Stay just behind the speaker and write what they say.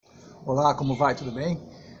Olá, como vai? Tudo bem?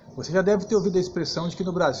 Você já deve ter ouvido a expressão de que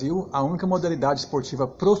no Brasil a única modalidade esportiva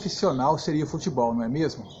profissional seria o futebol, não é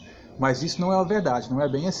mesmo? Mas isso não é a verdade, não é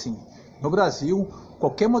bem assim. No Brasil,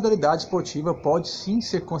 qualquer modalidade esportiva pode sim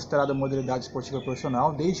ser considerada modalidade esportiva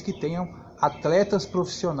profissional, desde que tenham atletas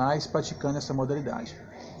profissionais praticando essa modalidade.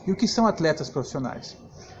 E o que são atletas profissionais?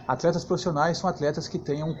 Atletas profissionais são atletas que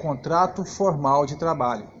tenham um contrato formal de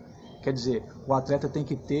trabalho. Quer dizer, o atleta tem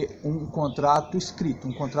que ter um contrato escrito,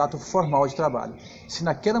 um contrato formal de trabalho. Se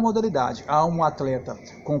naquela modalidade há um atleta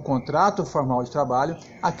com contrato formal de trabalho,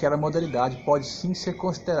 aquela modalidade pode sim ser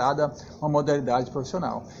considerada uma modalidade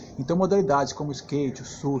profissional. Então, modalidades como o skate, o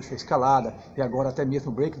surf, a escalada e agora até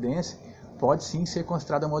mesmo o breakdance, pode sim ser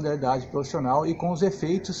considerada modalidade profissional e com os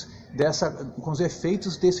efeitos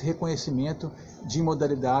desse reconhecimento de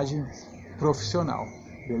modalidade profissional.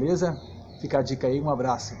 Beleza? Fica a dica aí, um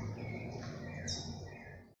abraço.